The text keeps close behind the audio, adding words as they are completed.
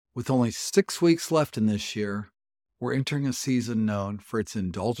With only 6 weeks left in this year, we're entering a season known for its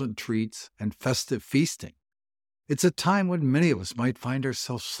indulgent treats and festive feasting. It's a time when many of us might find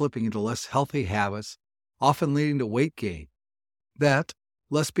ourselves slipping into less healthy habits, often leading to weight gain. That,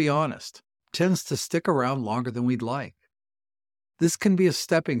 let's be honest, tends to stick around longer than we'd like. This can be a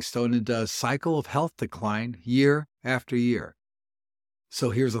stepping stone into a cycle of health decline year after year.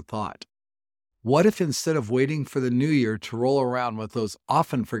 So here's a thought. What if instead of waiting for the new year to roll around with those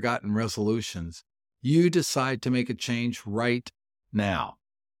often forgotten resolutions, you decide to make a change right now?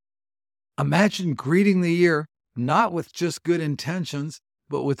 Imagine greeting the year not with just good intentions,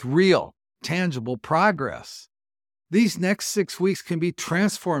 but with real, tangible progress. These next 6 weeks can be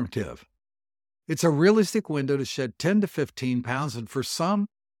transformative. It's a realistic window to shed 10 to 15 pounds, and for some,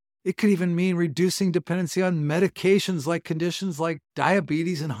 it could even mean reducing dependency on medications like conditions like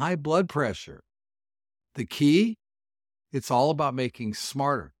diabetes and high blood pressure. The key? It's all about making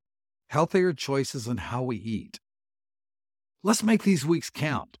smarter, healthier choices in how we eat. Let's make these weeks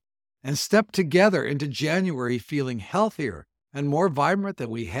count and step together into January feeling healthier and more vibrant than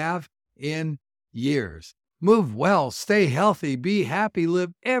we have in years. Move well, stay healthy, be happy,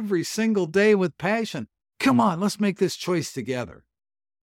 live every single day with passion. Come on, let's make this choice together.